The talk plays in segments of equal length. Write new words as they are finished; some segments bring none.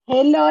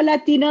Hello,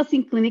 Latinos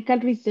in Clinical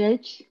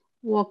Research.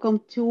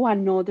 Welcome to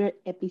another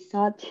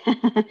episode.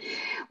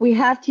 We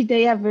have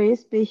today a very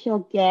special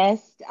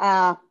guest.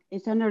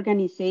 It's an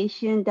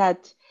organization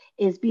that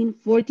has been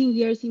 14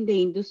 years in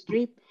the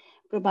industry,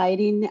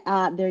 providing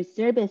their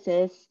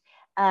services,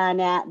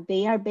 and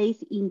they are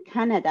based in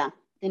Canada.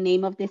 The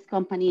name of this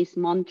company is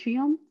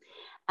Montreal,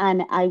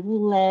 and I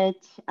will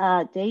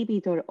let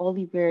David or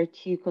Oliver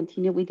to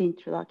continue with the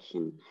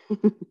introduction.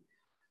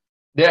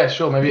 Yeah,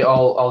 sure. Maybe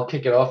I'll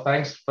kick it off.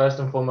 Thanks first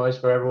and foremost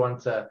for everyone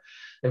to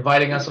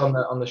inviting us on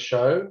the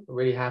show.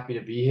 Really happy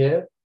to be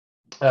here.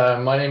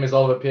 My name is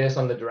Oliver Pierce.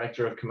 I'm the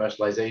director of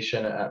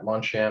commercialization at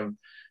Montreal.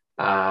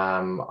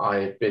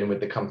 I've been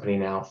with the company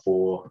now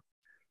for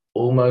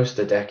almost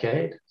a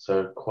decade,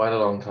 so quite a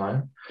long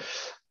time.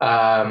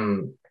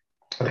 Um,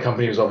 the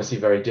company was obviously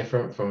very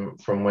different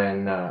from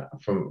when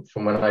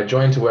I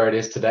joined to where it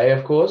is today,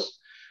 of course.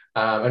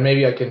 And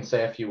maybe I can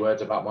say a few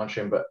words about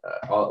Montreal, but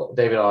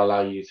David, I'll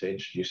allow you to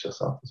introduce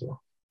yourself as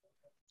well.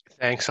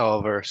 Thanks,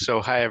 Oliver.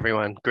 So, hi,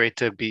 everyone. Great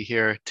to be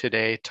here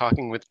today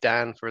talking with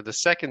Dan for the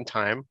second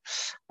time.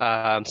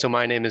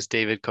 My name is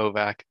David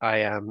Kovac. I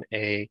am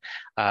the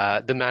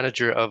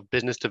manager of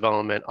business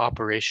development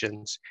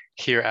operations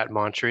here at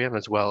Montreal,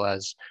 as well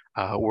as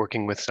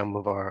working with some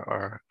of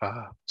our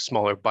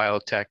smaller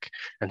biotech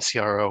and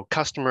CRO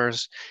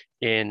customers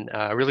in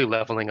really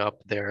leveling up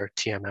their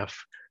TMF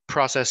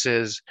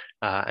processes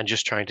and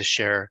just trying to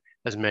share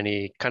as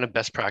many kind of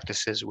best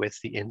practices with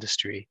the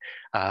industry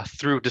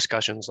through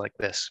discussions like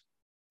this.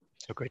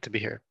 So great to be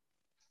here.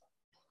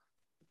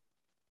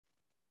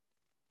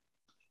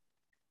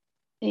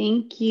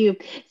 Thank you.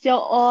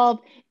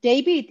 So,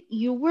 David,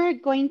 you were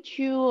going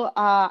to,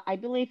 I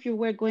believe you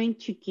were going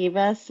to give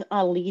us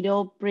a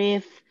little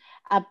brief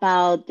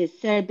about the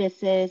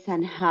services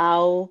and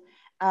how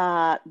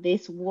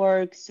this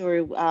works,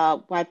 or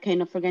what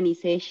kind of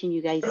organization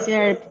you guys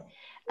serve.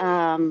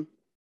 Um,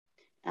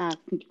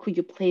 could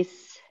you please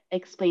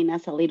explain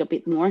us a little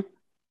bit more?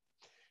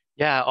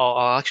 Yeah,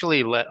 I'll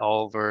actually let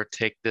Oliver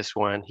take this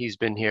one. He's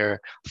been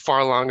here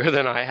far longer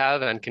than I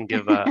have and can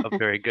give a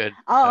very good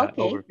Oh,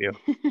 okay. overview.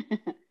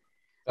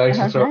 Thanks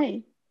for All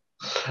throwing.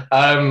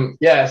 right.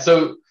 Yeah,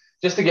 so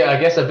just to get, I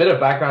guess, a bit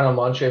of background on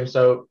Montreal.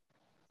 So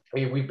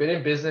we've been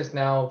in business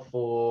now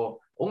for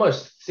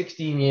almost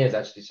 16 years,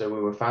 actually. So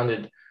we were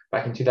founded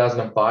back in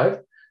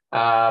 2005.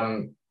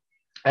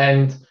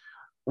 And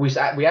we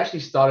actually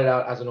started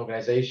out as an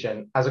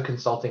organization, as a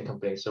consulting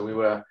company. So we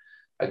were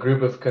a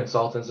group of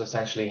consultants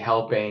essentially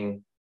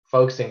helping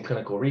folks in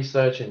clinical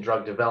research and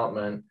drug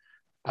development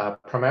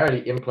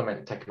primarily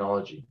implement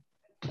technology.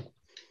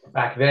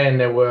 Back then,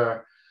 there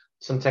were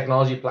some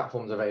technology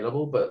platforms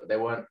available, but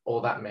there weren't all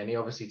that many.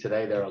 Obviously,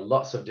 today there are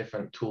lots of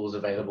different tools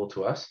available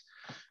to us.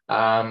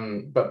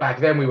 But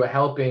back then, we were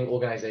helping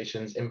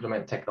organizations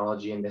implement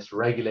technology in this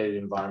regulated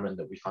environment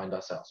that we find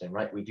ourselves in,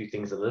 right? We do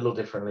things a little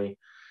differently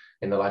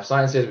in the life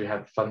sciences. We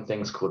have fun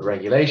things called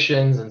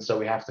regulations. And so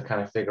we have to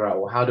kind of figure out,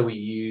 well, how do we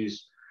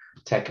use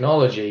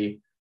technology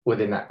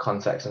within that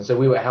context? And so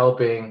we were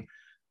helping,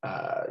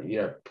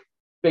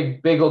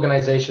 big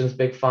organizations,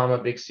 big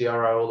pharma, big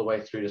CRO, all the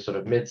way through to sort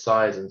of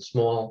mid-size and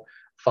small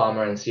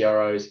pharma and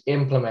CROs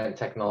implement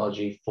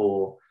technology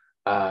for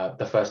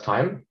the first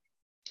time.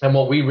 And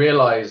what we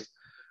realized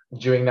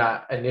during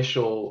that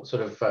initial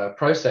sort of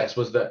process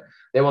was that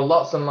there were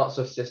lots and lots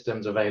of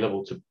systems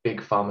available to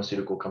big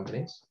pharmaceutical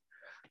companies.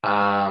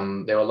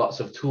 There were lots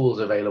of tools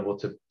available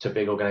to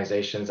big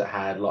organizations that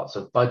had lots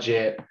of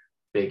budget,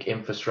 big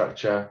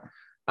infrastructure,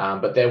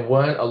 but there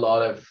weren't a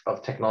lot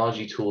of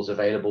technology tools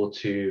available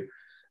to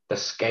the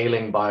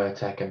scaling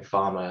biotech and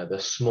pharma, the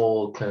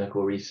small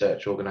clinical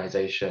research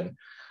organization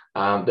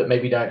that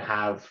maybe don't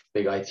have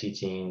big IT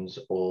teams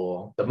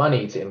or the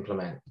money to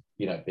implement,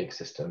 big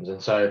systems.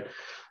 And so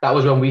that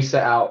was when we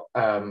set out,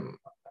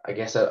 I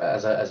guess,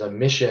 as a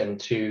mission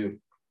to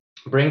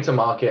bring to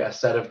market a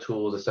set of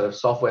tools, a set of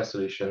software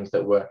solutions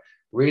that were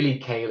really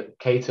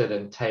catered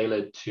and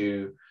tailored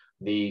to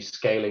the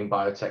scaling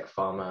biotech,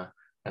 pharma,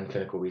 and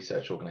clinical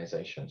research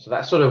organization. So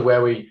that's sort of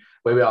where we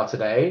are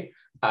today.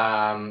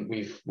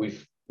 We've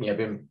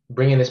been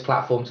bringing this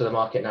platform to the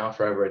market now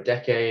for over a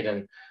decade,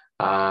 and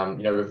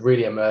we've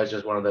really emerged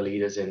as one of the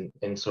leaders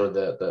in sort of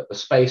the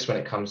space when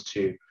it comes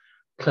to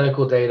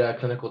clinical data,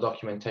 clinical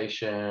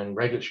documentation,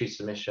 regulatory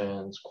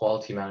submissions,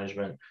 quality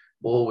management,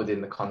 all within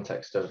the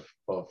context of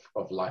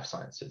life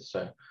sciences.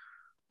 So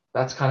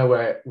that's kind of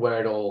where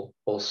it all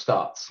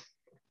starts.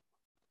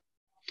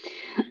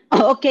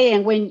 Okay,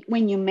 and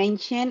when you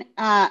mentioned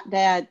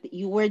that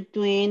you were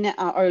doing,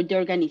 or the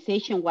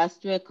organization was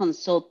doing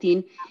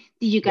consulting,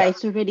 did you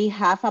guys already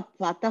have a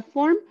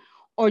platform,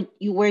 or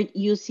you were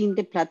using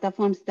the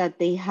platforms that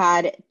they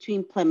had to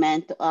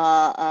implement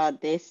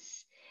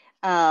this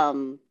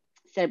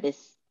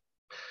service?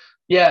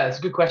 Yeah, it's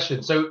a good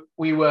question. So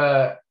we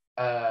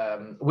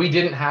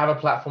didn't have a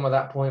platform at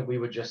that point. We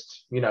were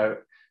just,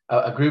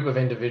 a group of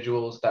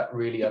individuals that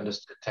really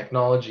understood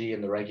technology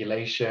and the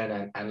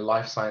regulation and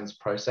life science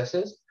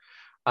processes.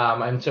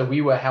 And so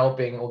we were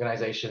helping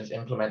organizations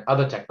implement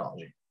other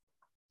technology.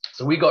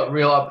 So we got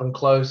real up and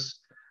close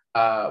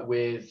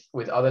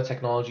with other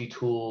technology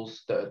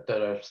tools that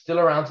are still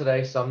around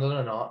today, some that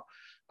are not.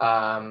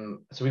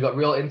 So we got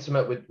real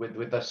intimate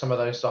with some of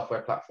those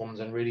software platforms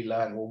and really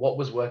learned, well, what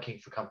was working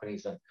for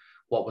companies and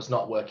what was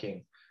not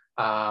working.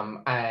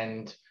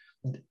 And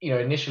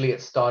initially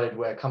it started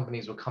where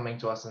companies were coming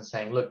to us and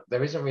saying, look,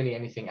 there isn't really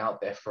anything out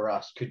there for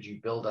us. Could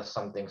you build us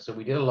something? So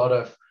we did a lot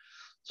of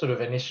sort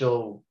of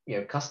initial,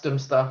 custom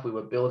stuff. We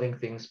were building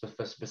things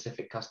for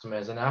specific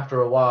customers. And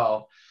after a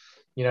while,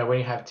 when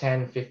you have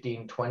 10,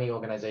 15, 20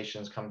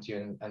 organizations come to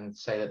you and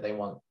say that they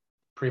want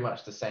pretty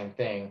much the same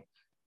thing,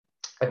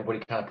 everybody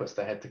kind of puts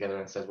their head together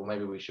and says, well,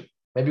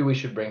 maybe we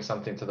should bring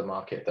something to the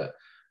market that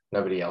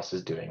nobody else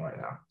is doing right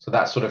now. So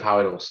that's sort of how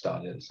it all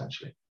started,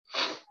 essentially.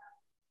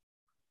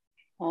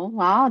 Oh,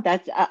 wow.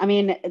 That's,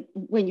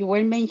 when you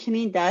were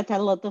mentioning that, a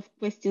lot of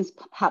questions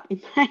pop up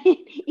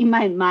in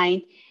my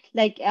mind.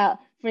 Like,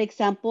 for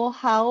example,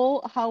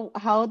 how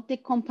the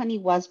company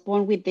was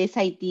born with this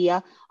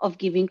idea of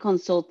giving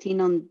consulting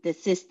on the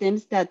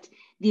systems that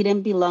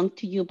didn't belong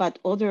to you, but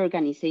other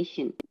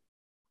organizations.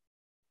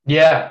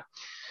 Yeah.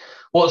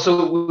 Well,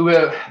 so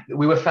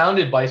we were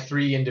founded by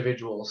 3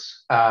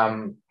 individuals,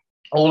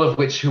 all of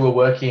which who were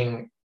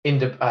working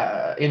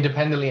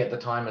independently at the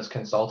time as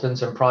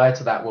consultants, and prior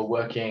to that were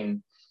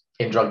working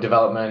in drug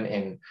development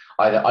in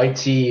either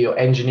IT or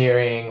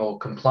engineering or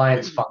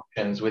compliance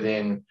functions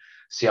within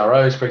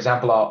CROs. For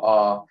example,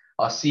 our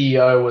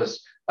CEO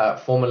was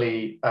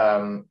formerly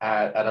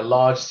at a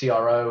large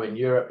CRO in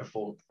Europe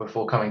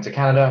before coming to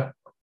Canada.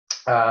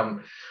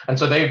 And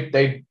so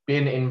they've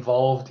been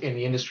involved in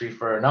the industry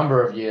for a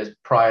number of years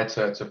prior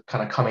to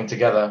kind of coming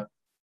together,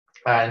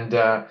 and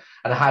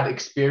had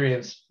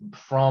experience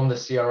from the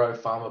CRO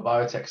pharma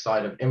biotech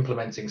side of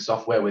implementing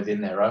software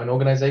within their own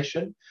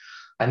organization,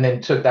 and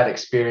then took that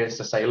experience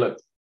to say, look,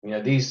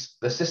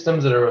 the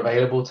systems that are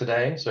available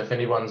today. So if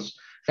anyone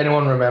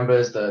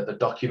remembers the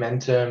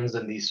Documentums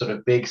and these sort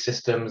of big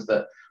systems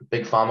that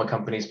big pharma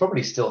companies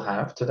probably still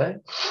have today,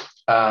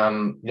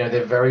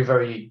 they're very,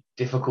 very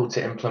difficult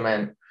to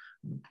implement,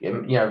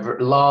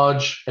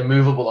 large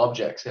immovable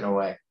objects in a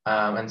way.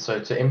 And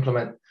so to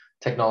implement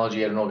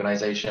technology at an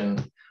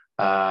organization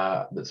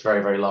that's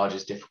very, very large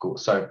is difficult.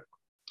 So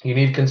you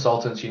need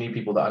consultants, you need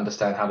people that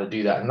understand how to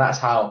do that. And that's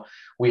how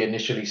we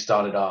initially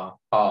started our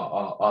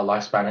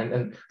lifespan.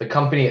 And the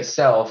company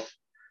itself,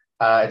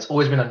 it's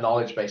always been a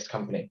knowledge-based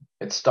company.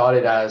 It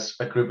started as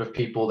a group of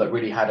people that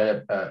really had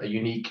a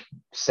unique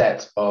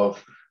set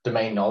of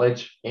domain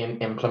knowledge in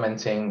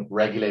implementing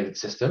regulated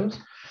systems.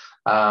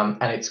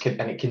 And it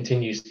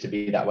continues to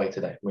be that way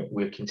today.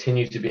 We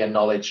continue to be a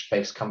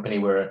knowledge-based company.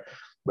 We're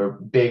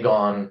big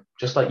on,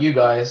 just like you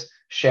guys,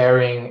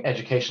 sharing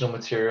educational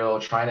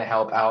material, trying to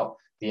help out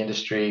the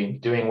industry,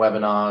 doing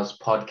webinars,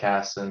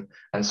 podcasts, and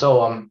so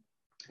on,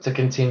 to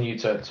continue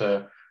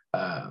to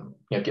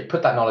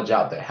put that knowledge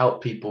out there,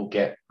 help people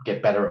get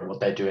better at what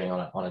they're doing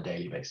on a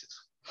daily basis.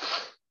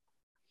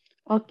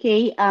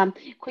 Okay,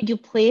 could you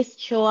please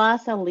show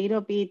us a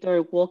little bit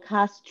or walk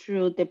us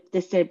through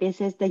the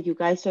services that you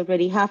guys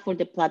already have, or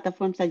the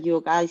platforms that you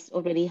guys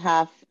already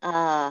have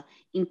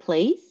in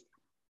place?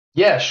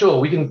 Yeah, sure.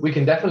 We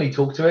can definitely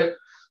talk to it.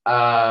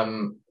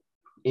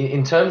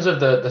 In terms of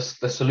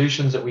the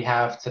solutions that we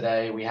have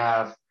today, we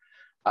have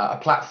a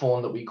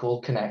platform that we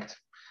call Connect.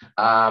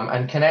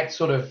 And Connect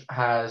sort of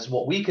has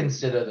what we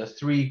consider the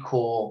 3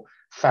 core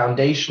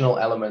foundational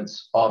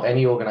elements of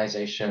any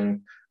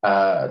organization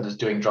that's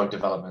doing drug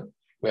development.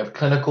 We have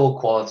clinical,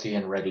 quality,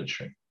 and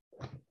regulatory.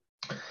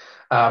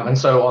 And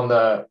so on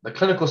the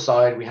clinical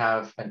side, we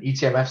have an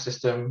eTMF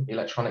system,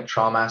 electronic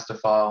trial master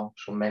file. I'm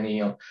sure many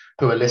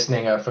who are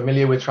listening are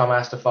familiar with trial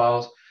master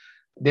files.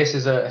 This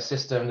is a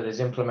system that is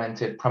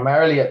implemented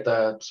primarily at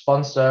the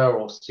sponsor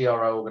or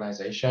CRO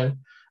organization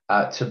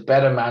to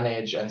better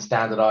manage and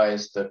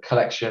standardize the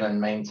collection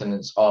and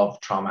maintenance of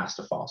trial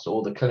master files. So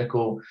all the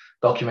clinical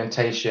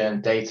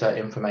documentation, data,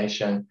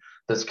 information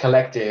that's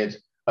collected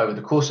over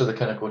the course of the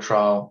clinical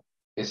trial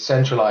is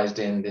centralized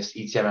in this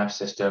eTMF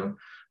system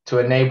to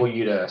enable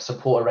you to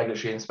support a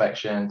regulatory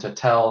inspection, to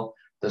tell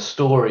the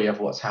story of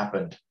what's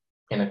happened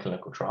in a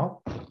clinical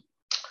trial.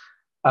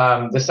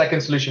 The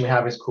second solution we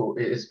have is called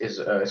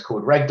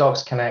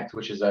RegDocs Connect,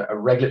 which is a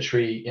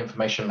regulatory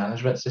information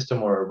management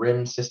system, or a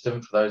RIM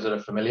system for those that are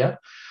familiar.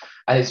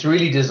 And it's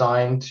really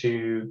designed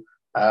to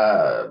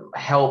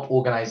help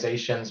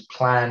organizations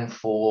plan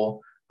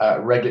for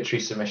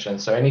regulatory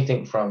submissions. So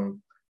anything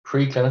from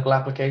preclinical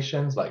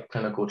applications like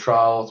clinical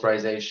trial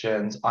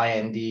authorizations,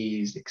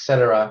 INDs,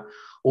 etc.,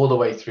 all the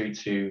way through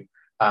to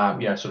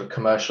sort of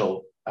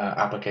commercial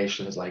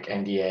applications like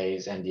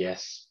NDAs,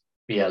 NDS,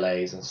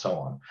 BLAs, and so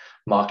on,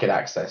 market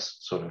access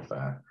sort of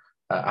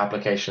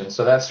applications.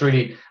 So that's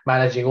really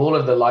managing all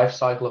of the life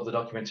cycle of the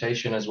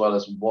documentation, as well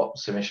as what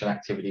submission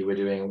activity we're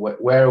doing,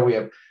 where are we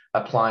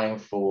applying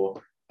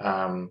for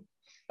drug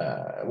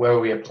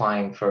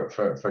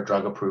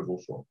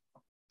approval for.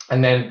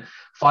 And then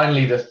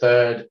finally, the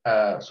third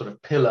sort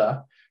of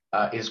pillar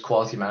is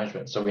quality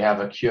management. So we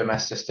have a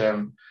QMS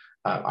system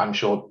I'm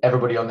sure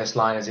everybody on this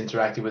line has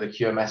interacted with a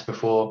QMS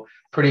before.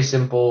 Pretty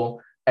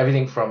simple.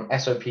 Everything from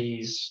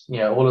SOPs,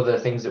 all of the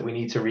things that we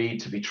need to read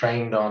to be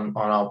trained on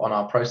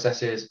our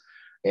processes,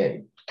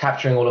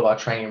 capturing all of our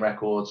training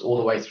records, all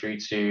the way through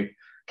to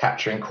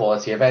capturing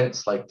quality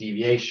events like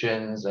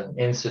deviations and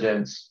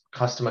incidents,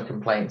 customer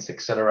complaints,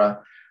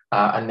 etc.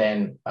 And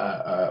then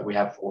we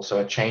have also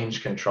a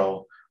change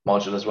control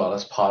module as well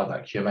as part of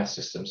that QMS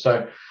system.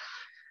 So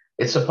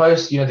it's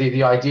supposed,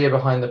 the idea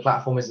behind the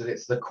platform is that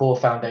it's the core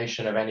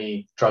foundation of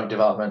any drug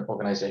development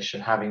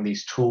organization, having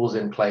these tools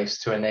in place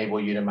to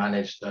enable you to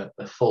manage the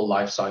full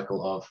life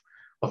cycle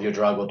of your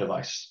drug or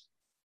device.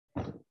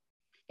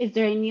 Is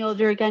there any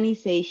other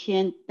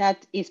organization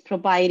that is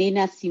providing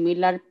a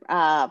similar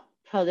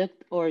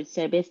product or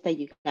service that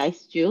you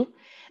guys do,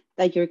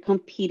 that you're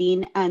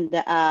competing, and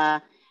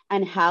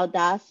how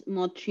does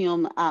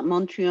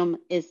Montrium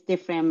is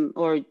different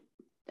or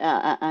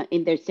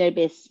in their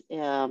service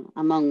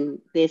among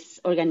these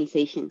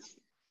organizations?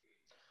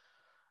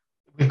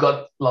 We've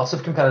got lots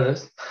of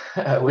competitors,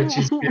 which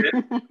is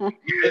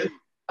good.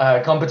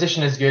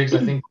 Competition is good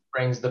because I think it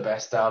brings the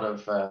best out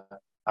of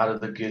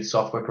the good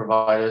software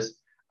providers,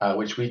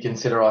 which we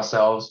consider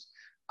ourselves.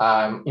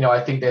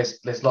 I think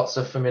there's lots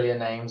of familiar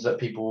names that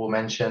people will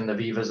mention. The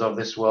Vivas of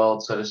this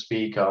world, so to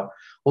speak, are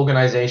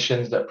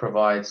organizations that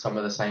provide some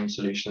of the same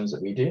solutions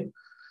that we do.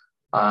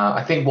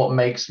 I think what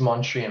makes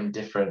Montrium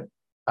different,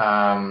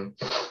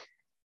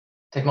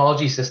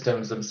 technology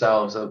systems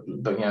themselves,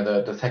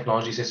 the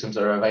technology systems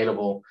that are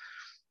available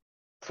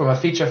from a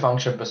feature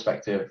function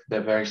perspective,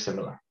 they're very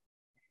similar.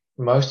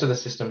 Most of the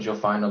systems you'll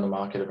find on the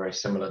market are very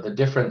similar. The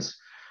difference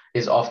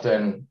is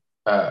often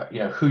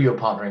who you're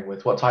partnering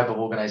with, what type of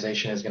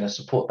organization is going to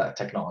support that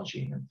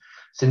technology. And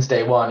since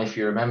day one, if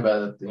you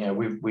remember,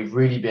 we've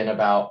really been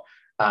about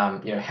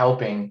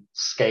helping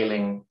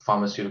scaling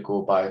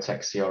pharmaceutical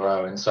biotech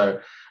CRO. And so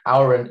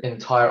our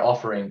entire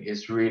offering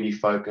is really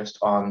focused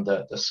on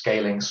the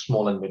scaling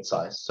small and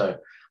mid-size. So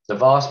the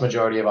vast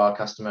majority of our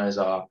customers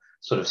are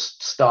sort of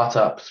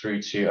startup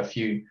through to a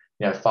few,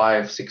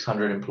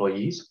 500-600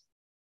 employees.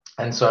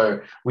 And so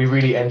we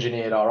really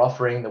engineered our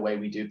offering, the way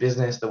we do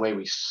business, the way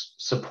we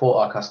support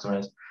our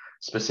customers,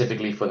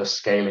 specifically for the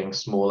scaling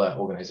smaller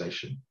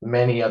organization.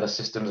 Many other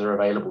systems are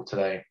available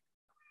today,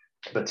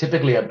 but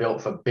typically are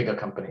built for bigger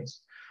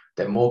companies.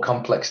 They're more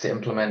complex to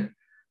implement,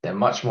 they're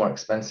much more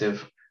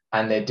expensive,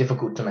 and they're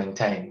difficult to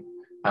maintain.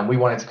 And we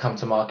wanted to come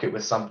to market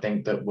with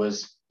something that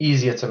was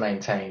easier to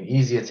maintain,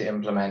 easier to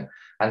implement,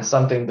 and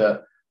something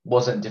that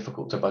wasn't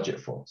difficult to budget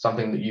for,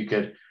 something that you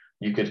could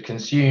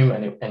consume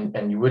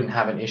and you wouldn't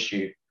have an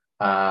issue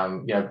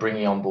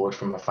bringing on board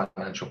from a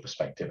financial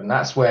perspective. And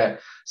that's where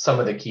some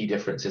of the key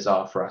differences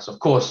are for us. Of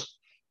course,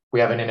 we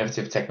have an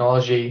innovative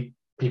technology,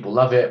 people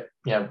love it.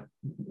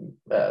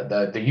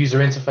 The user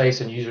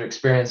interface and user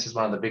experience is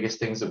one of the biggest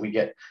things that we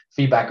get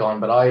feedback on.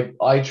 But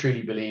I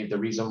truly believe the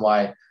reason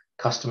why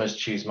customers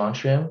choose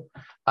Montrium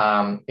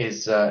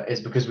is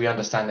because we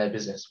understand their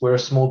business. We're a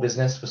small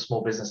business for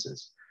small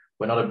businesses.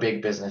 We're not a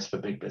big business for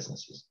big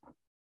businesses.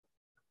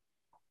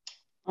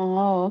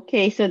 Oh,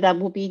 okay. So that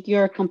will be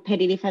your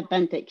competitive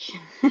advantage.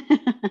 Yeah,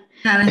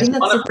 and I think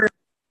that's super.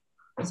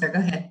 Sorry, go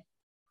ahead.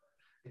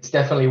 It's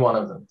definitely one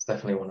of them.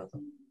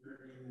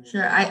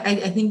 Sure.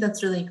 I think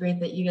that's really great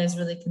that you guys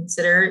really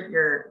consider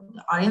your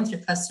audience,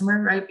 your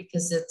customer, right?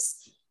 Because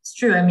it's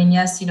true. I mean,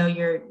 yes,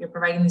 you're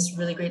providing this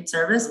really great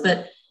service,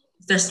 but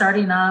if they're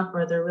starting up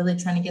or they're really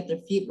trying to get their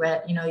feet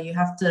wet, you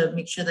have to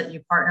make sure that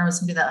you partner with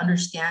somebody that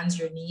understands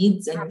your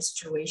needs and your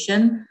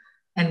situation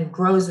and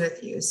grows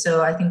with you.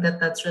 So I think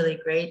that that's really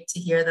great to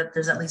hear that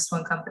there's at least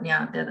one company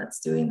out there that's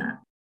doing that.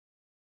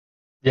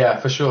 Yeah,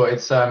 for sure.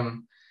 It's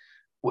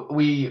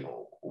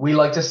we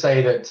like to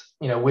say that,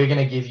 we're going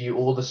to give you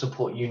all the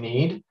support you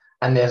need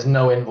and there's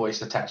no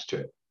invoice attached to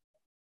it.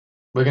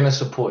 We're going to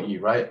support you,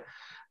 right?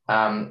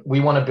 We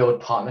want to build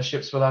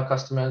partnerships with our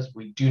customers.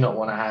 We do not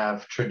want to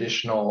have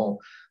traditional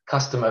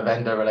customer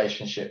vendor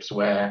relationships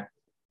where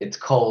it's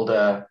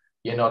colder,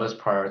 you're not as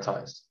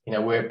prioritized.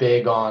 We're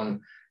big on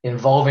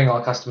involving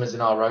our customers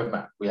in our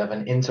roadmap. We have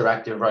an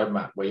interactive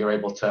roadmap where you're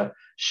able to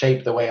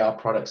shape the way our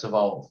products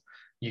evolve.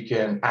 You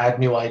can add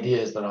new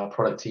ideas that our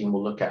product team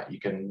will look at. You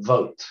can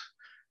vote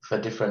for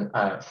different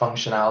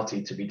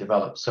functionality to be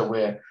developed. So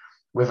we're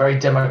very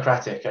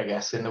democratic, I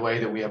guess, in the way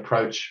that we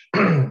approach,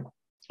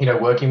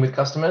 working with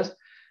customers.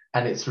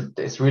 And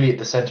it's really at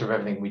the center of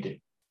everything we do,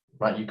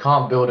 right? You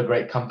can't build a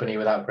great company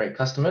without great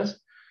customers.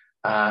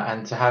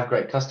 And to have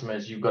great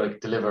customers, you've got to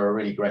deliver a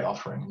really great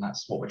offering. And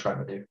that's what we're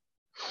trying to do.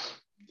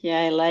 Yeah,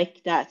 I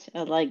like that.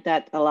 I like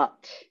that a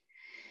lot.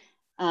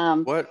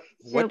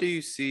 What do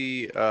you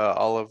see,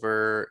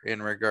 Oliver,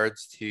 in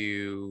regards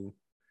to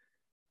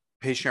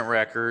patient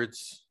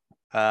records,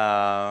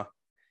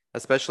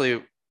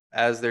 especially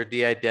as they're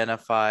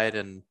de-identified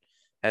and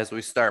as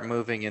we start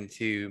moving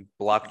into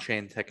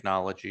blockchain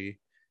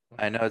technology?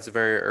 I know it's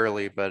very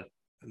early, but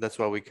that's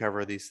why we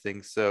cover these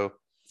things. So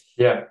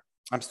yeah,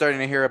 I'm starting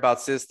to hear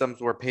about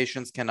systems where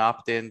patients can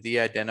opt in,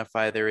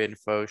 de-identify their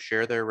info,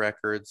 share their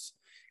records,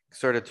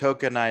 sort of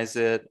tokenize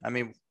it? I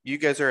mean, you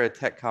guys are a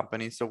tech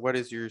company, so what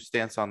is your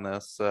stance on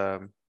this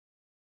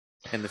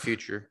in the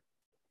future?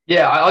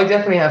 Yeah, I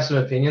definitely have some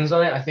opinions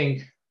on it. I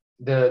think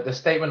the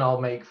statement I'll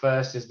make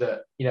first is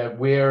that, you know,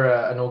 we're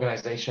an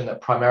organization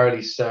that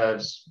primarily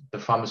serves the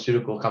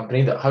pharmaceutical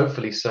company that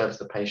hopefully serves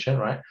the patient,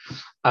 right?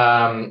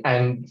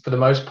 And for the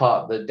most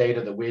part, the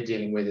data that we're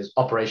dealing with is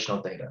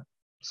operational data.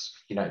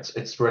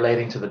 It's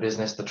relating to the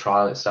business, the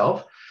trial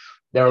itself.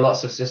 There are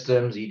lots of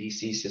systems,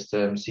 EDC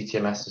systems,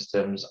 CTMS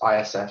systems,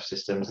 ISF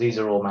systems. These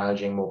are all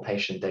managing more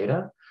patient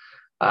data.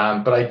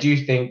 But I do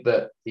think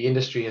that the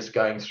industry is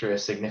going through a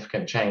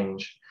significant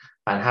change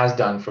and has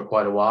done for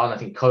quite a while. And I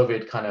think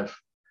COVID kind of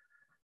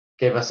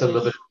gave us a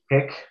little bit of a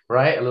kick,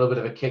 right? A little bit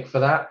of a kick for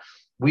that.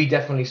 We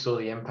definitely saw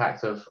the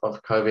impact of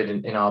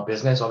COVID in our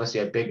business. Obviously,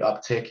 a big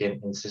uptick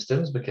in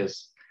systems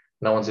because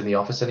no one's in the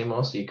office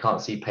anymore, so you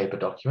can't see paper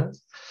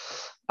documents.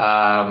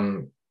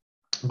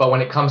 But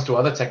when it comes to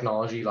other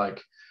technology, like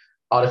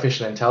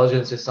artificial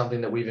intelligence is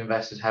something that we've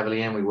invested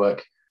heavily in. We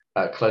work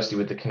closely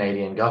with the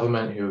Canadian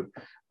government, who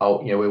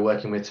we're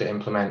working with to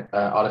implement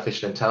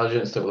artificial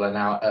intelligence that will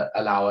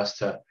allow us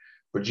to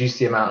reduce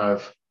the amount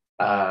of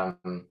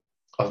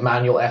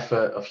manual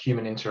effort, of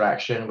human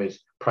interaction with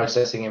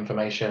processing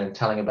information and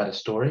telling a better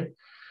story.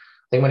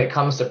 I think when it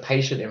comes to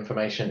patient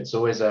information, it's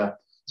always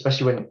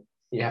especially when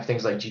you have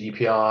things like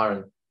GDPR,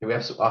 and we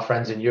have our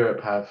friends in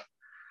Europe have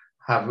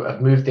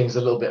moved things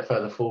a little bit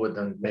further forward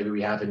than maybe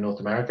we have in North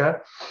America.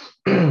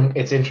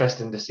 It's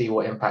interesting to see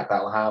what impact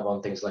that will have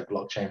on things like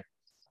blockchain.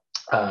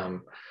 I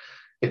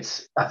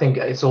think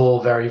it's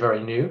all very,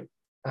 very new.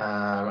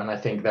 And I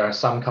think there are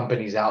some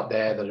companies out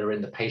there that are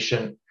in the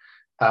patient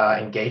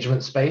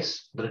engagement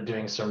space that are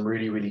doing some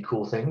really, really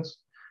cool things.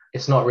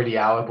 It's not really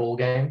our ball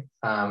game.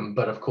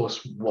 But of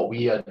course, what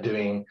we are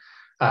doing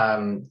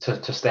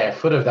to stay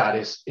afoot of that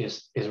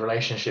is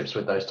relationships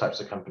with those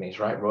types of companies,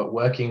 right? We're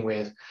working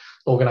with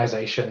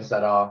organizations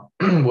that are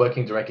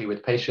working directly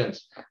with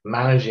patients,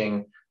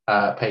 managing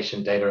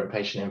patient data and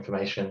patient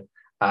information,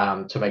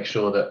 to make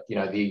sure that, you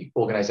know, the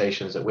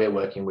organizations that we're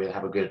working with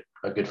have a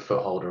good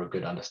foothold or a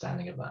good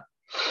understanding of that.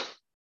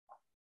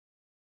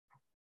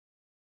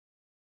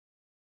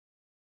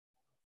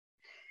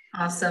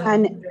 Awesome.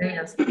 And Very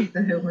awesome.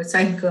 We're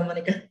sorry, go,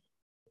 Monica.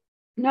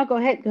 no, go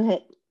ahead.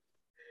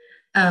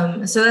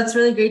 So that's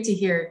really great to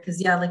hear,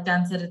 because yeah, like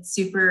Dan said, it's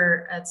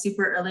super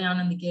early on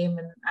in the game,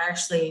 and I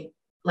actually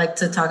like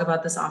to talk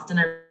about this often.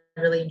 I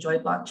really enjoy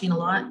blockchain a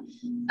lot,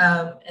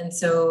 and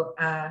so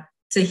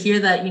to hear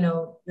that, you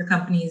know, your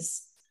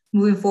company's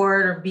moving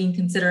forward or being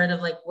considerate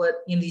of like what,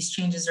 you know, these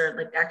changes are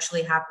like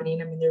actually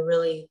happening. I mean,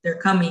 they're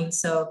coming.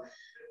 So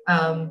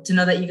to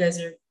know that you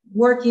guys are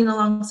working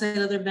alongside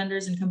other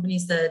vendors and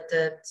companies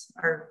that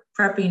are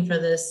prepping for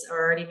this or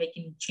already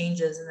making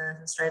changes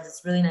and strides,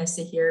 it's really nice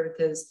to hear,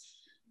 because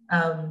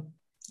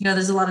you know,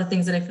 there's a lot of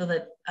things that I feel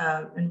that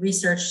in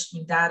research,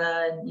 in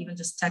data, and even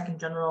just tech in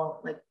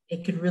general, like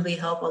it could really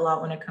help a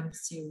lot when it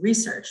comes to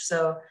research.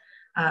 So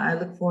I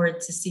look forward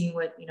to seeing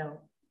what, you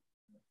know,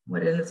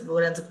 what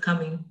ends up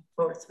coming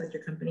forth with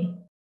your company.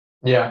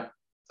 Yeah,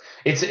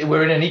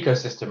 we're in an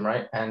ecosystem,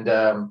 right? And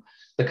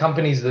the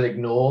companies that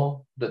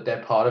ignore that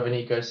they're part of an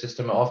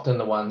ecosystem are often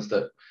the ones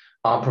that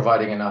aren't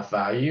providing enough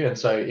value. And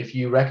so if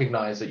you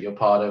recognize that you're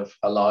part of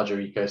a larger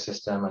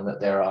ecosystem and that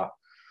there are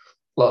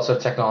lots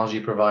of technology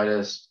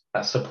providers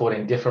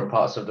supporting different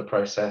parts of the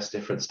process,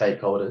 different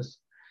stakeholders,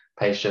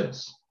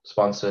 patients,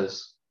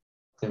 sponsors,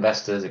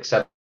 investors,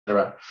 etc.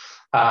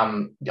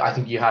 I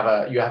think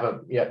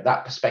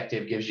that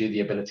perspective gives you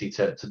the ability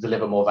to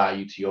deliver more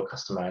value to your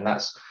customer, and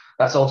that's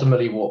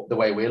ultimately the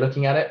way we're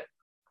looking at it.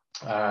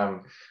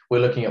 We're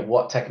looking at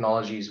what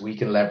technologies we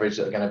can leverage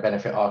that are going to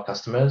benefit our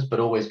customers, but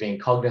always being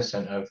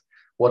cognizant of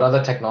what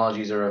other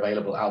technologies are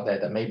available out there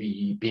that may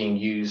be being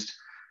used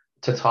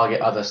to target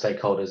other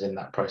stakeholders in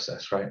that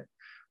process, right?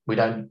 We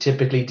don't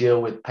typically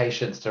deal with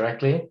patients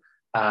directly.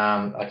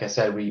 Like I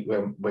said,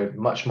 we're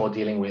much more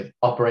dealing with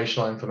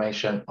operational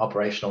information,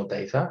 operational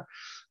data.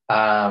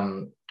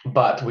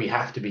 But we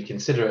have to be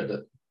considerate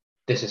that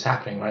this is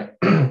happening, right?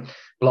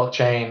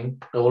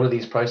 Blockchain, all of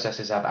these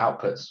processes have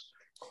outputs.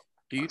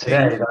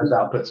 Today, those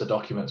outputs are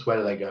documents. Where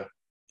do they go?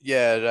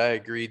 Yeah, I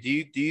agree. Do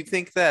you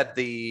think that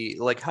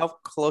how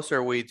close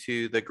are we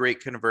to the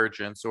great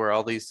convergence where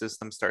all these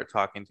systems start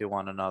talking to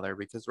one another?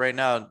 Because right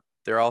now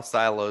they're all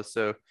silos.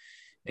 So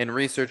in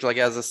research, like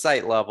as a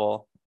site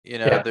level, you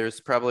know,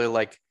 there's probably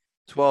like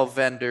 12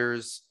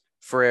 vendors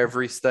for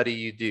every study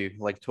you do,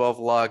 like 12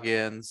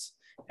 logins.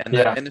 And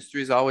the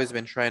industry's always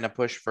been trying to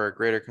push for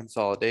greater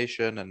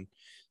consolidation, and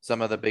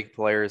some of the big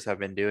players have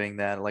been doing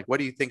that. Like, what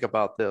do you think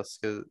about this?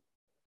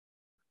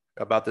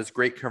 About this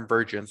great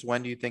convergence?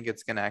 When do you think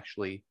it's going to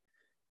actually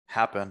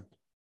happen?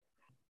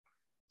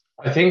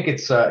 I think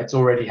it's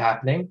already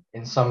happening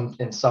in some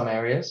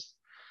areas.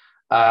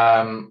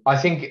 I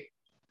think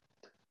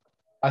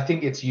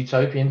it's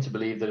utopian to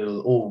believe that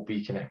it'll all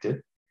be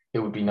connected. It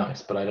would be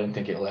nice, but I don't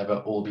think it'll ever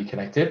all be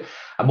connected.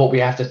 And what we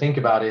have to think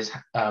about is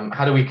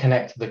how do we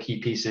connect the key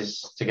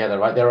pieces together,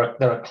 right?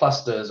 There are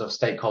clusters of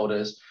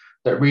stakeholders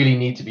that really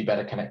need to be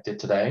better connected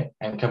today,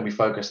 and can we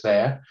focus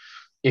there?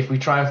 If we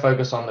try and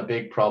focus on the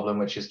big problem,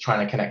 which is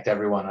trying to connect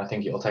everyone, I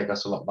think it'll take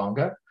us a lot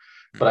longer.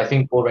 But I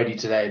think already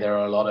today there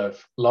are a lot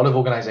of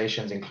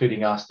organizations,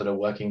 including us, that are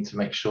working to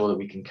make sure that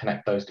we can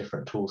connect those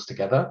different tools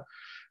together.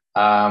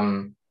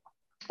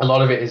 A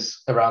lot of it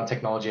is around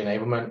technology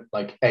enablement.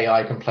 Like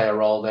AI can play a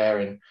role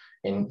there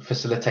in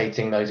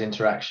facilitating those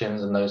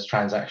interactions and those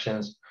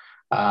transactions.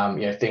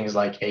 Things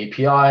like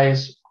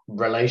APIs,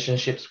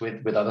 relationships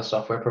with other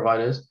software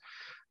providers.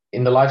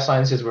 In the life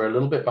sciences, we're a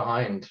little bit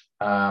behind,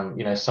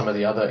 some of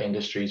the other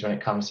industries when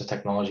it comes to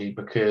technology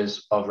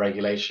because of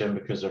regulation,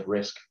 because of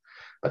risk.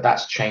 But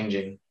that's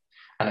changing,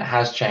 and it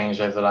has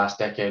changed over the last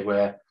decade,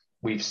 where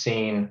we've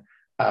seen,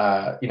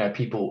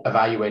 people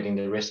evaluating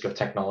the risk of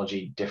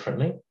technology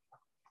differently.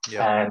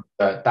 Yeah. And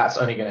that's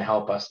only going to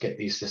help us get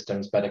these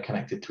systems better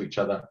connected to each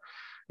other.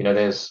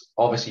 There's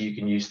obviously, you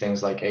can use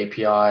things like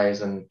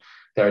APIs, and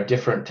there are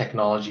different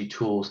technology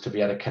tools to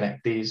be able to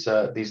connect these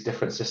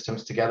different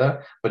systems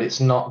together. But it's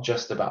not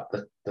just about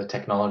the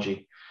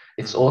technology.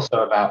 It's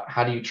also about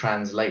how do you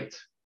translate,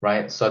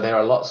 right? So there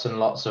are lots and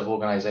lots of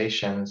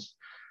organizations,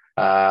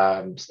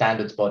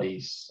 standards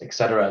bodies,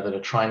 etc., that are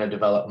trying to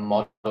develop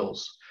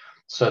models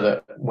so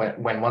that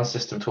when one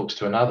system talks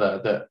to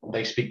another, that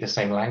they speak the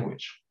same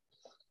language.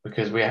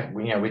 Because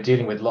we're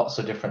dealing with lots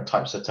of different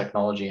types of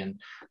technology, and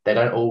they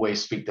don't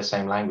always speak the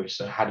same language.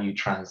 So how do you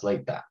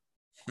translate that?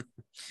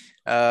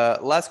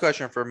 Last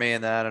question for me,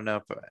 and then I don't know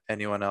if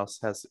anyone else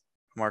has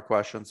more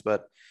questions,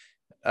 but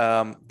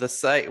the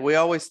site, we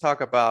always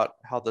talk about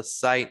how the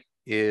site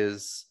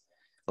is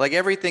like,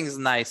 everything's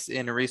nice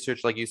in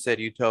research, like you said,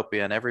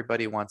 utopia, and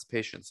everybody wants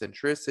patient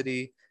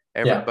centricity.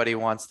 Everybody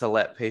wants to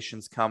let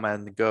patients come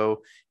and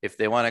go. If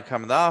they want to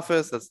come to the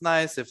office, that's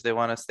nice. If they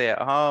want to stay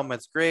at home,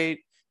 it's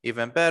great,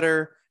 even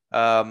better.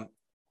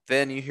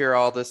 Then you hear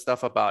all this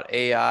stuff about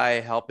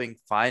AI helping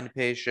find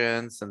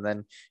patients, and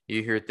then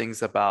you hear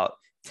things about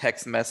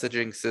text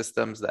messaging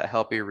systems that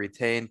help you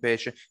retain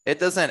patients. It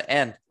doesn't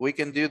end. We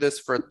can do this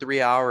for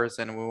 3 hours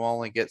and we will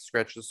only get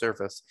scratched the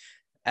surface.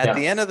 At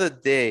the end of the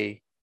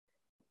day,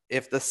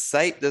 if the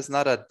site does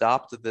not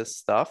adopt this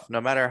stuff,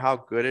 no matter how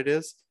good it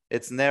is,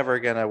 it's never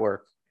going to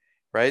work,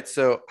 right?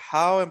 So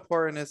how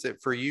important is it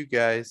for you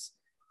guys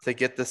to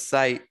get the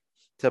site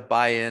to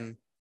buy in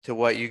to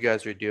what you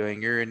guys are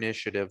doing, your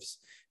initiatives?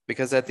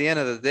 Because at the end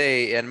of the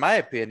day, in my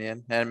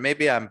opinion, and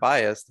maybe I'm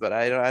biased, but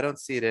I don't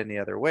see it any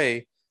other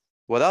way,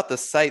 without the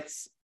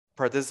site's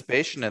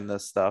participation in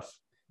this stuff,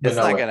 it's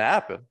not going to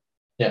happen.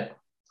 Yeah,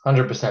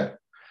 100%.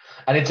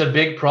 And it's a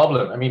big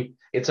problem. I mean,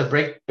 it's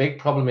a big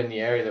problem in the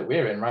area that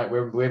we're in, right?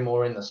 We're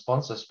more in the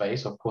sponsor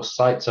space. Of course,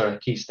 sites are a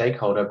key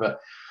stakeholder, but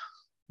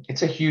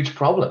it's a huge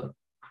problem,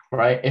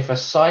 right? If a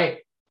site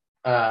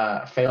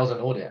fails an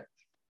audit,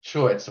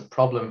 sure, it's a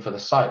problem for the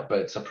site, but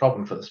it's a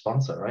problem for the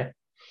sponsor, right?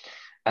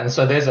 And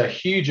so there's a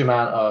huge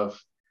amount of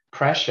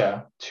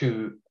pressure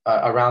to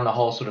around the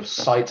whole sort of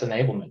site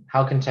enablement.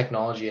 How can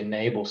technology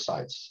enable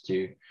sites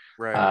to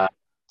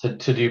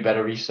do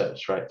better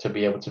research, right? To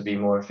be able to be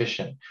more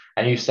efficient.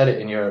 And you said it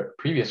in your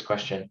previous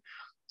question,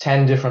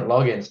 10 different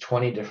logins,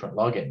 20 different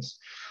logins.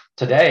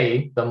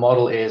 Today, the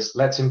model is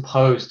let's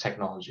impose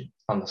technology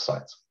on the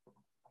sites,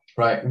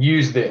 right?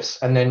 Use this.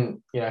 And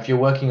then, if you're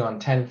working on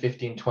 10,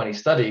 15, 20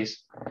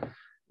 studies,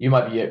 you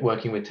might be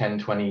working with 10,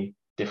 20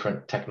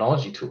 different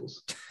technology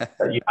tools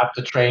that you have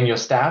to train your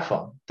staff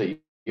on, that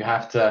you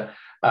have to,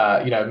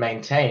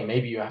 maintain.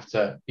 Maybe you have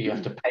to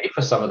pay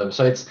for some of them.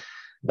 So it's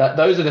that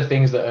those are the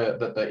things that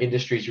the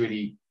industry is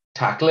really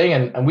tackling.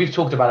 And we've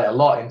talked about it a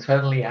lot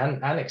internally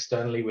and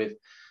externally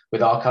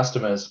with our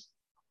customers.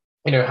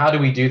 How do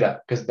we do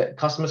that? Because the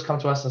customers come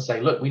to us and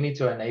say, look, we need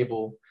to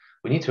enable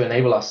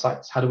our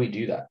sites. How do we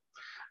do that?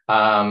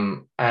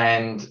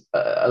 And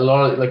a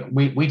lot of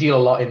we deal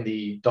a lot in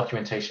the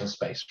documentation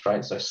space,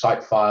 right? So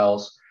site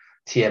files,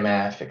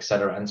 TMF,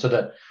 etc. And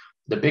so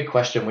the big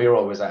question we're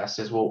always asked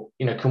is, well,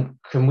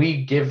 can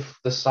we give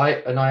the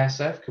site an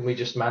ISF? Can we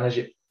just manage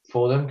it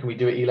for them? Can we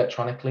do it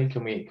electronically?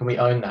 Can we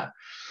own that?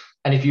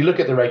 And if you look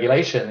at the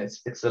regulation,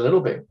 it's a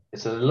little bit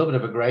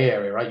of a gray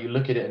area, right? You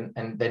look at it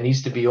and there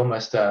needs to be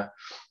almost a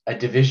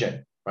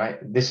division, right?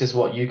 This is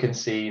what you can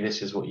see,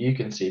 this is what you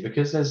can see,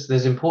 because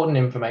there's important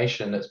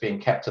information that's being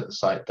kept at the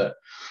site that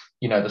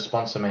the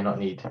sponsor may not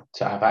need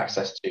to have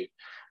access to.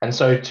 And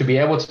so to be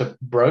able to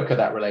broker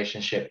that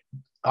relationship,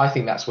 I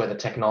think that's where the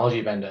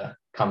technology vendor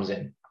comes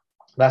in.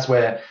 That's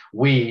where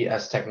we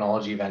as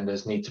technology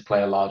vendors need to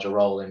play a larger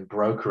role in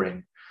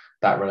brokering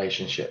that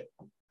relationship.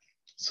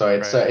 So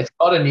it's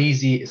not an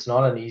easy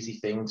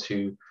thing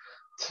to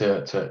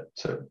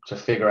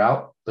figure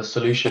out. The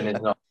solution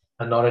is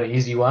not an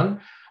easy one,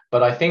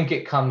 but I think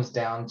it comes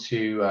down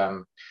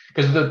to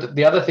because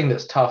the other thing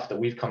that's tough that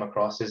we've come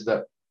across is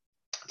that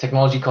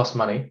technology costs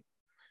money,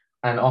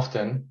 and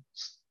often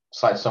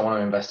sites don't want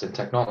to invest in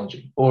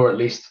technology, or at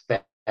least they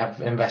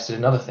have invested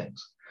in other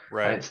things.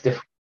 Right. And it's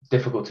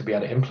difficult to be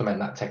able to implement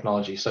that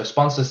technology. So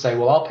sponsors say,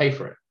 well, I'll pay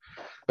for it.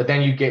 But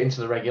then you get into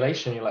the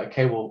regulation, you're like,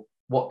 okay, well,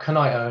 what can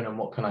I own and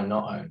what can I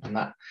not own? And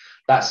that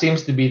that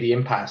seems to be the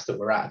impasse that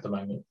we're at the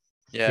moment.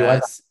 Yeah,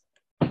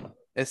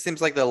 it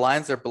seems like the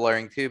lines are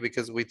blurring too,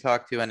 because we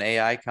talked to an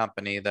AI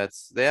company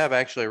they have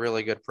actually a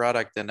really good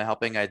product in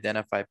helping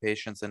identify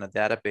patients in a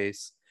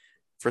database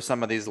for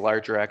some of these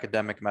larger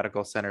academic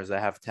medical centers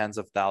that have tens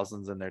of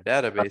thousands in their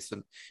database.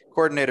 And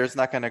coordinator's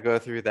not going to go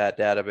through that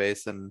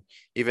database and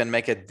even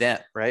make a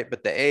dent, right?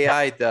 But the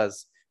AI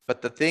does.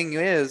 But the thing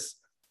is,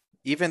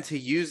 even to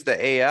use the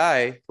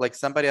AI, like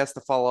somebody has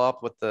to follow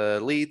up with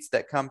the leads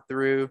that come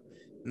through,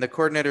 and the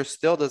coordinator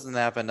still doesn't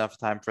have enough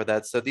time for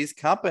that. So these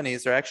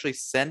companies are actually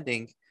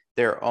sending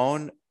their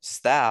own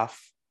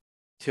staff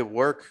to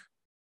work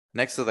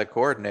next to the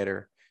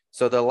coordinator.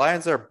 So the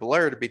lines are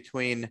blurred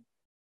between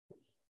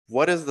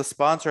what is the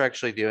sponsor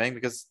actually doing,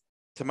 because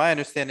to my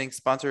understanding,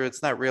 sponsor,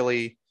 it's not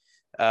really,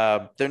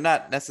 they're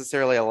not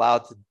necessarily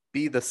allowed to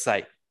be the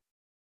site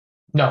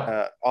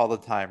all the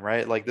time,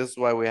 right? Like this is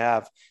why we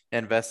have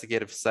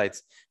investigative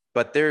sites.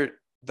 But the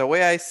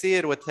way I see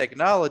it with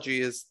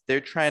technology is they're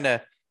trying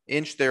to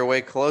inch their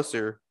way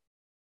closer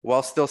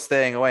while still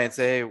staying away and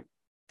say, hey,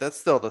 that's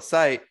still the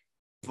site,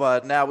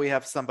 but now we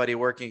have somebody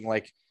working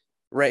like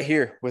right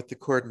here with the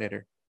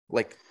coordinator,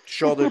 like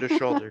shoulder to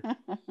shoulder.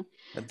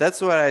 And that's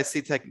what I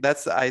see.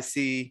 I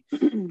see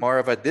more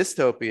of a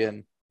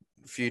dystopian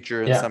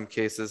future in some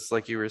cases,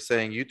 like you were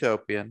saying,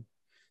 utopian.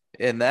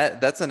 And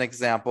that's an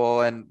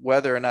example. And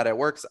whether or not it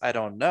works, I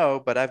don't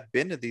know. But I've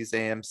been to these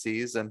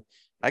AMCs, and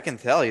I can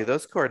tell you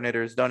those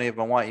coordinators don't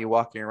even want you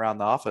walking around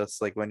the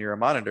office like when you're a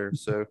monitor.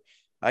 So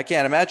I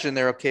can't imagine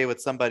they're okay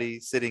with somebody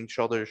sitting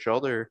shoulder to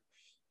shoulder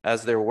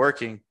as they're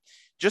working.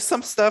 Just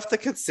some stuff to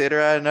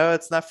consider. I know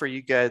it's not for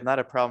you guys, not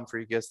a problem for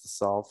you guys to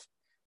solve.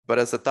 But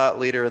as a thought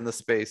leader in the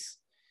space,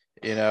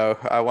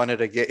 I wanted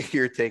to get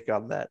your take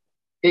on that.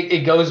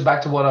 It goes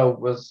back to what I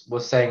was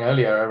saying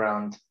earlier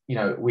around,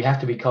 we have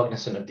to be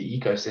cognizant of the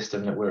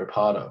ecosystem that we're a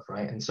part of,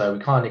 right? And so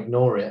we can't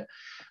ignore it,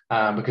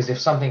 because if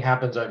something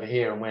happens over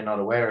here and we're not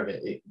aware of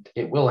it,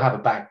 it will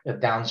have a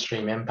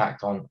downstream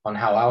impact on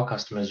how our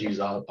customers use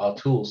our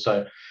tools.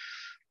 So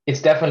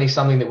it's definitely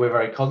something that we're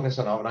very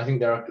cognizant of. And I think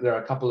there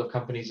are a couple of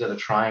companies that are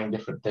trying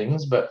different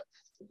things. But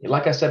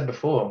like I said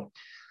before,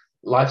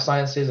 life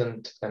sciences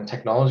and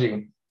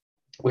technology,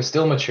 we're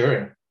still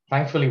maturing.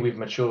 Thankfully, we've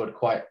matured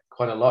quite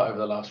a lot over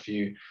the last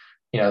the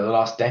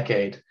last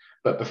decade.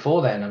 But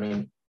before then, I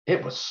mean,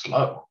 it was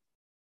slow.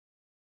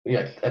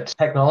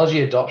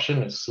 Technology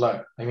adoption is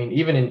slow. I mean,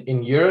 even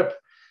in Europe,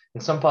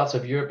 in some parts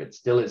of Europe, it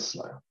still is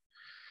slow.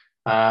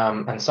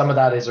 And some of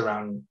that is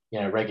around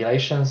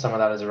regulation, some of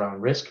that is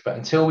around risk. But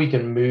until we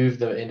can move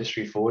the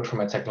industry forward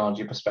from a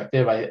technology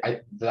perspective,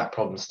 that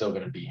problem's still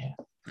going to be here.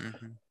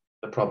 Mm-hmm.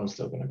 The problem's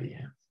still going to be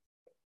here.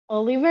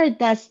 Oliver,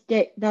 does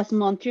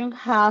Montrion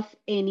have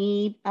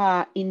any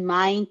in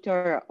mind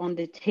or on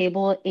the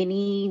table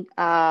any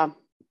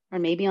or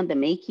maybe on the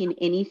making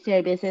any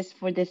services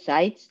for the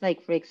sites,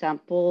 like for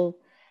example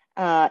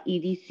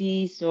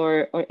EDCs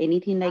or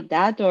anything like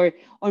that, or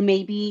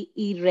maybe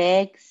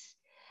ERECs?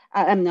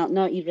 Not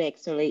ERECs,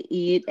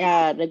 sorry,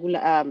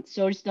 regular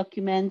source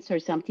documents or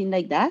something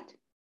like that.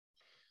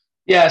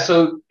 Yeah,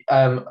 so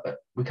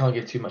we can't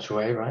give too much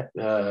away, right?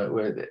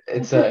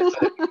 It's a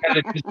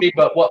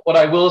but what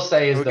I will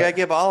say is we gotta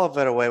give all of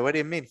it away. What do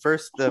you mean?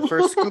 The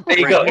first scoop. There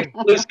you go.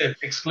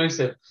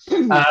 Exclusive.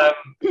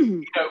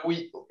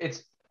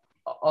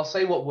 I'll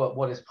say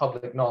what is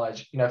public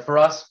knowledge. For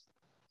us,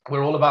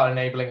 we're all about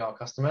enabling our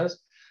customers.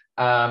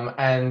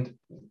 And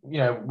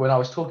when I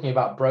was talking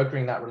about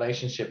brokering that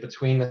relationship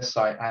between the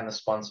site and the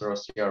sponsor or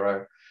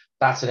CRO,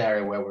 that's an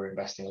area where we're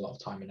investing a lot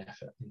of time and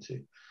effort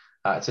into.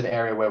 It's an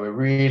area where we're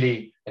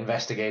really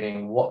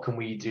investigating what can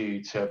we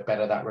do to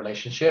better that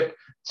relationship,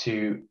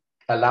 to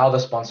allow the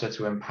sponsor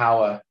to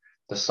empower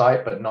the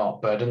site but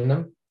not burden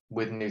them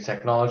with new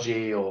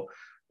technology or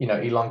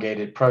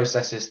elongated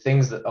processes,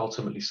 things that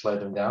ultimately slow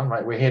them down,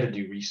 right? We're here to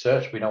do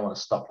research. We don't want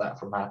to stop that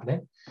from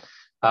happening.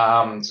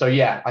 So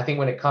yeah, I think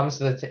when it comes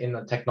to in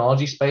the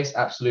technology space,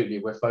 absolutely,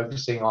 we're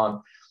focusing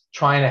on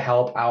trying to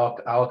help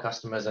our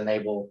customers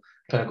enable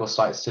clinical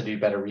sites to do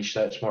better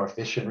research, more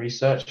efficient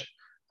research.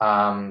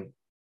 We're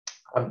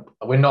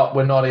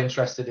not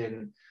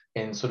interested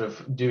in sort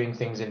of doing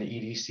things in the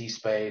EDC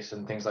space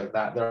and things like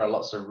that. There are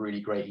lots of really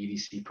great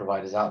EDC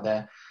providers out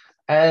there,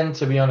 and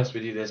to be honest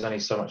with you, there's only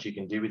so much you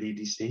can do with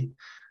EDC.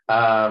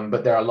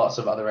 But there are lots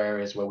of other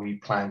areas where we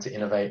plan to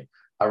innovate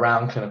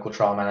around clinical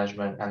trial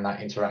management and that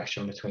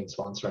interaction between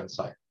sponsor and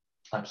site.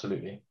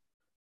 Absolutely.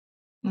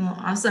 Well,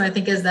 awesome. I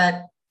think as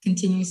that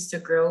continues to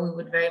grow, we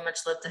would very much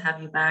love to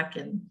have you back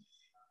and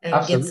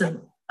get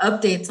some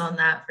updates on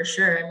that for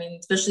sure. I mean,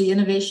 especially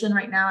innovation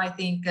right now, I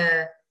think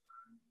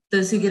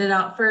those who get it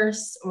out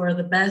first or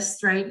the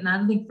best, right?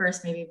 Not think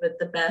first maybe, but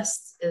the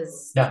best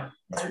is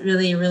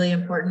really, really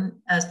important,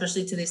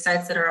 especially to these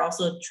sites that are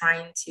also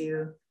trying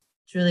to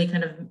really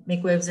kind of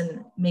make waves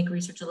and make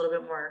research a little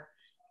bit more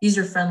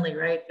user friendly,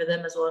 right? For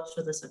them as well as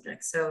for the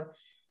subject. So,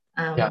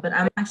 but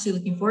I'm actually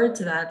looking forward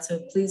to that. So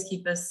please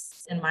keep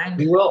us in mind.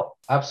 We will,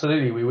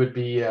 absolutely. We'd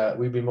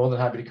be more than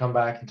happy to come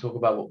back and talk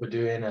about what we're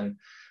doing and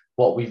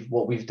what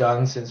we've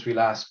done since we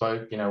last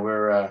spoke.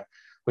 We're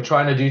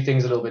trying to do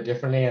things a little bit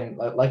differently, and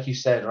like you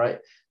said, right,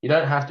 you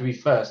don't have to be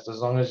first as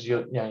long as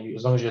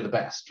as long as you're the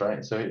best,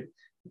 right? So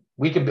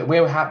we're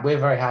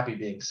very happy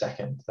being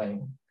second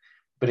thing,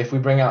 but if we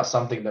bring out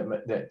something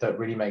that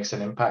really makes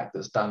an impact,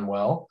 that's done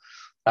well,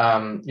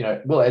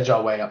 we'll edge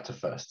our way up to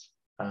first,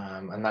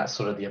 and that's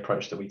sort of the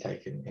approach that we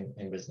take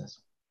in business.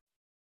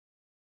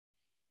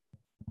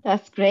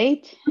 That's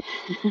great.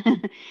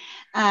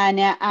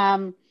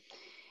 And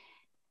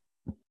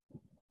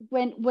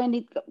when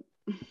it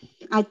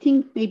I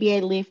think maybe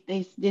I leave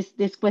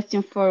this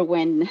question for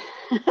when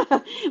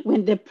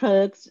when the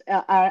products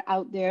are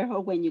out there, or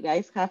when you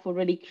guys have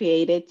already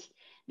created,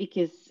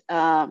 because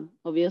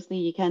obviously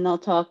you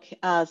cannot talk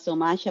so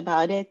much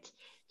about it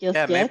just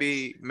Yeah, yet.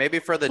 maybe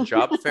for the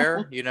job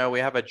fair, we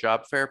have a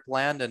job fair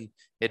planned, and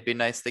it'd be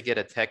nice to get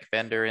a tech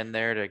vendor in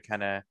there to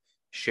kind of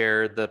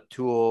share the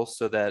tools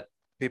so that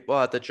people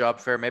at the job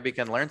fair maybe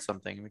can learn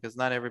something, because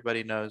not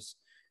everybody knows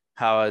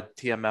how a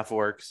TMF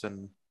works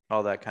and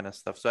all that kind of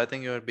stuff. So I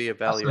think it would be a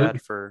value Absolutely.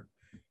 add for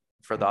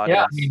the Yeah,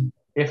 audience. I mean,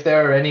 if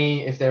there are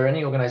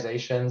any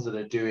organizations that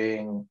are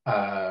doing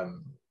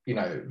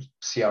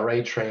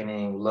CRA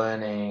training,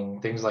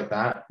 learning, things like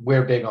that,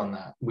 we're big on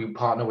that. We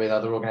partner with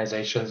other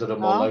organizations that are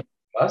more local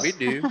to us. We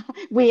do.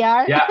 We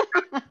are. Yeah.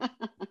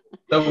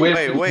 So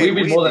we'd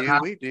be more than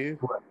happy. We do.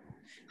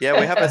 Yeah,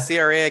 we have a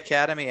CRA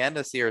Academy and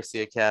a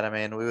CRC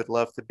Academy, and we would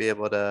love to be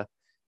able to,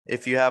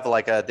 if you have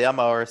like a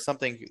demo or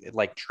something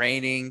like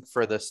training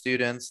for the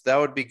students, that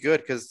would be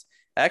good. Because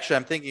actually,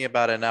 I'm thinking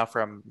about it now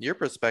from your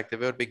perspective.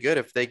 It would be good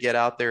if they get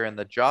out there in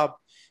the job,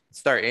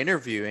 start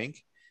interviewing,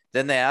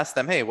 then they ask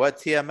them, hey, what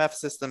TMF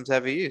systems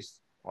have you used?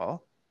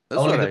 Well, this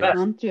is Only what the I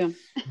best. use.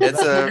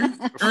 It's a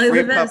Only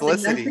free the best,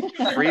 publicity,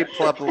 exactly.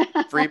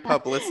 free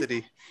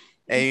publicity.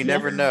 And you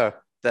never Yeah. know.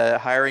 The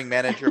hiring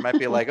manager might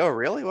be like, oh,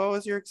 really? What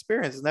was your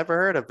experience? Never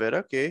heard of it.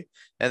 Okay.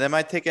 And they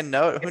might take a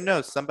note. Who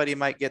knows? Somebody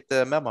might get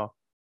the memo.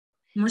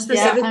 More Yeah.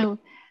 specific,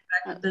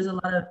 there's a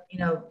lot of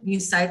new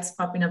sites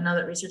popping up now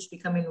that research is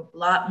becoming a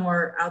lot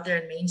more out there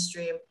in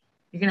mainstream.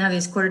 You're gonna have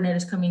these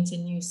coordinators coming to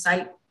new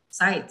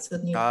sites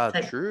with new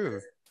tech.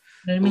 True.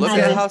 You know what I mean? Look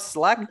I at was- how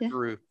Slack Yeah.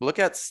 grew. Look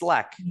at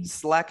Slack.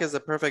 Slack is a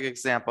perfect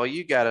example.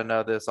 You got to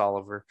know this,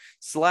 Oliver.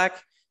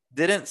 Slack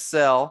didn't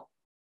sell.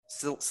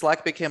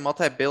 Slack became a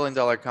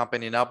multi-billion-dollar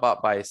company now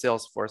bought by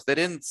Salesforce. They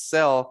didn't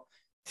sell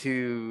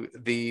to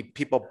the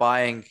people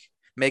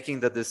making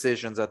the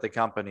decisions at the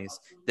companies.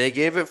 They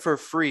gave it for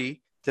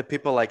free to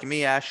people like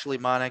me, Ashley,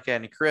 Monica,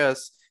 and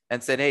Chris,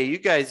 and said, hey, you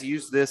guys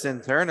use this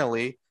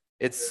internally.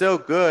 It's so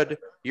good.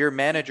 Your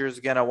manager's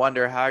going to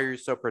wonder how you're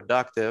so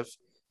productive.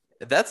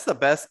 That's the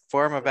best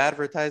form of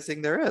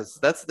advertising there is.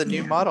 That's the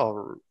new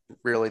model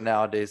really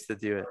nowadays to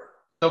do it.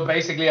 So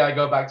basically, I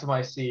go back to my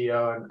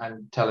CEO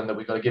and tell him that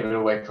we've got to give it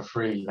away for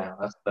free now.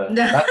 That's Tell him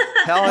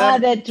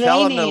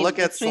to look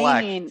the at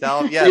Slack. training.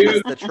 Tell him,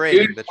 that's the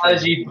training. New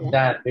strategy from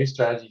Dan. New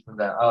strategy from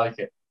Dan. I like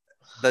it.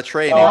 The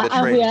training.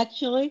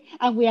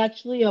 And we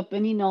actually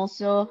opening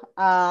also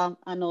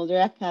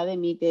another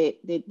academy,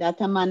 the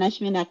Data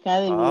Management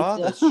Academy. Oh,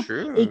 so that's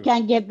true. It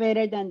can get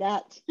better than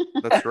that.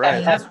 That's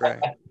right. That's right.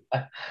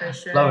 For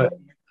sure. Love it.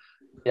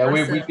 Yeah,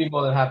 Awesome. we'd be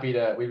more than happy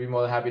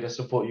to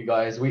support you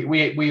guys.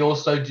 We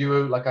also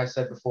do, like I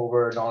said before,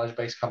 we're a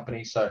knowledge-based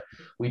company, so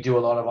we do a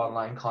lot of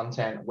online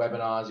content,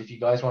 webinars. If you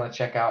guys want to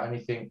check out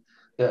anything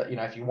that,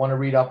 if you want to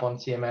read up on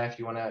TMF,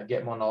 you want to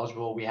get more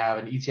knowledgeable, we have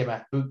an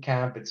eTMF boot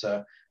camp. It's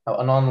an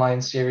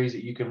online series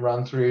that you can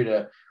run through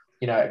to,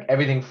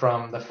 everything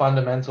from the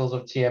fundamentals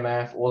of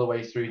TMF all the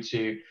way through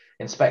to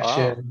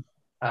inspection.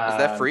 Oh. Is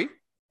that free?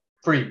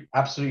 Free,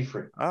 absolutely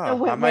free.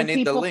 Oh, I might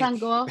need the link. Can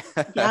go,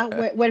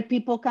 where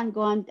people can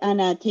go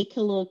and take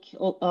a look,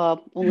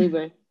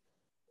 Oliver.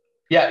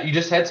 Yeah, you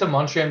just head to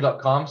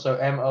montrium.com, so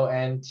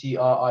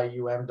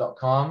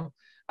montrium.com,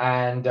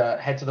 and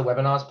head to the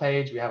webinars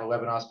page. We have a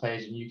webinars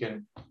page, and you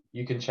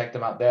can check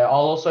them out there. I'll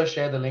also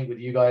share the link with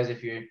you guys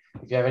if you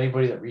have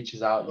anybody that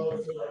reaches out, you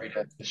can feel free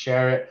to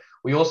share it.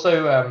 We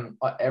also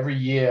every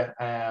year,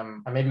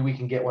 and maybe we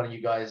can get one of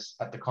you guys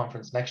at the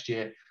conference next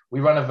year. We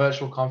run a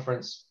virtual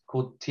conference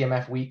called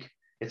TMF Week.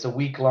 It's a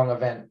week-long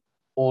event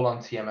all on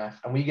TMF,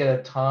 and we get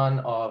a ton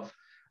of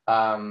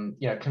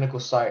clinical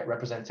site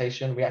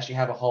representation. We actually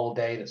have a whole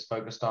day that's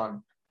focused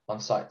on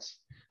sites.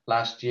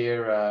 Last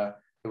year,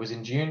 it was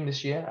in June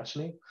this year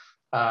actually,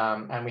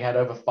 and we had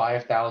over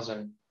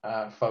 5,000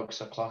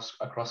 folks across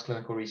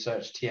clinical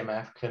research,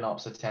 TMF,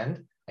 ClinOps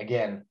attend.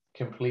 Again,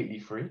 completely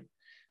free,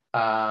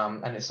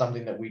 and it's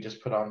something that we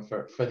just put on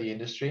for the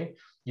industry.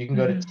 You can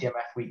go to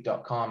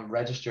tmfweek.com,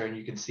 register, and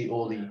you can see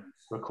all the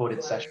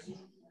recorded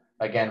sessions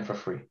again for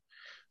free.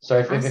 So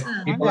if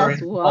people are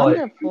in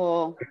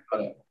wonderful.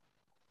 College,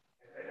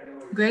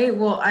 great.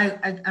 Well,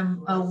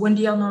 I'm when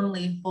do y'all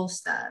normally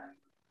host that?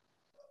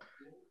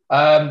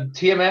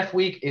 TMF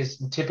Week is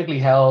typically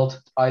held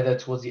either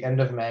towards the end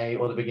of May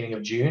or the beginning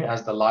of June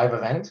as the live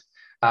event.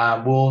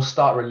 We'll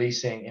start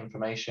releasing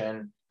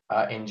information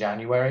in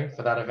January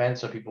for that event,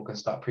 so people can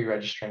start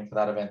pre-registering for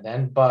that event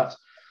then. But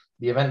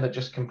the event that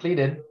just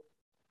completed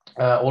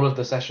all of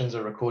the sessions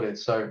are recorded.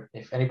 So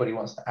if anybody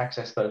wants to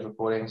access those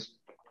recordings,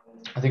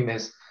 I think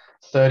there's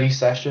 30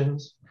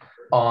 sessions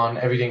on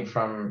everything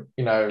from,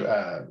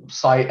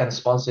 site and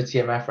sponsor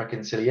TMF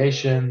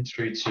reconciliation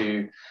through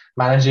to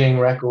managing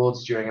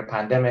records during a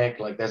pandemic.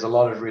 Like there's a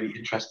lot of really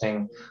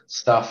interesting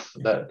stuff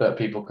that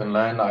people can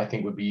learn that I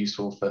think would be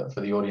useful for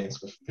the audience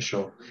for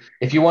sure.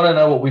 If you want to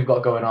know what we've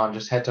got going on,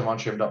 just head to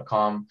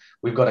montreum.com.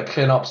 We've got a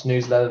ClinOps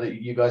newsletter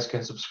that you guys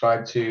can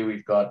subscribe to.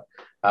 We've got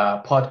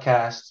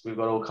podcasts. We've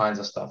got all kinds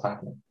of stuff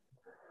happening.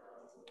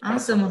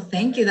 Awesome. Well,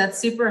 thank you. That's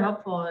super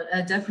helpful.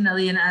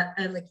 Definitely. And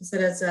like you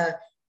said, as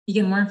you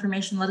get more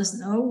information, let us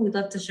know. We'd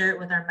love to share it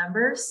with our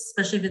members,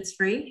 especially if it's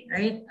free,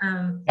 right?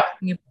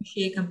 We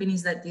appreciate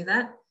companies that do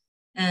that.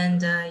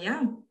 And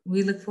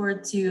we look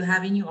forward to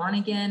having you on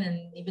again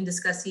and even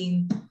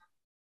discussing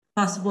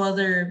possible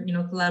other,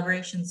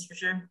 collaborations for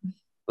sure.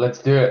 Let's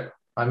do it.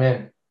 I'm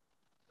in.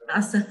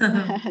 Awesome.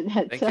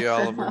 Thank you,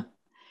 Oliver.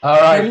 All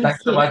right.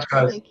 Thanks so much,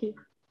 guys.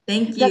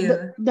 Thank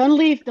you. Don't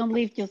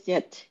leave just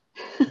yet.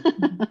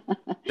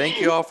 Thank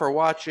you all for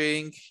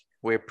watching.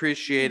 We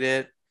appreciate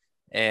it.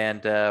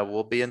 And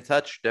we'll be in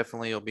touch.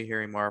 Definitely you'll be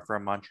hearing more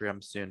from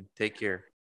Montreum soon. Take care.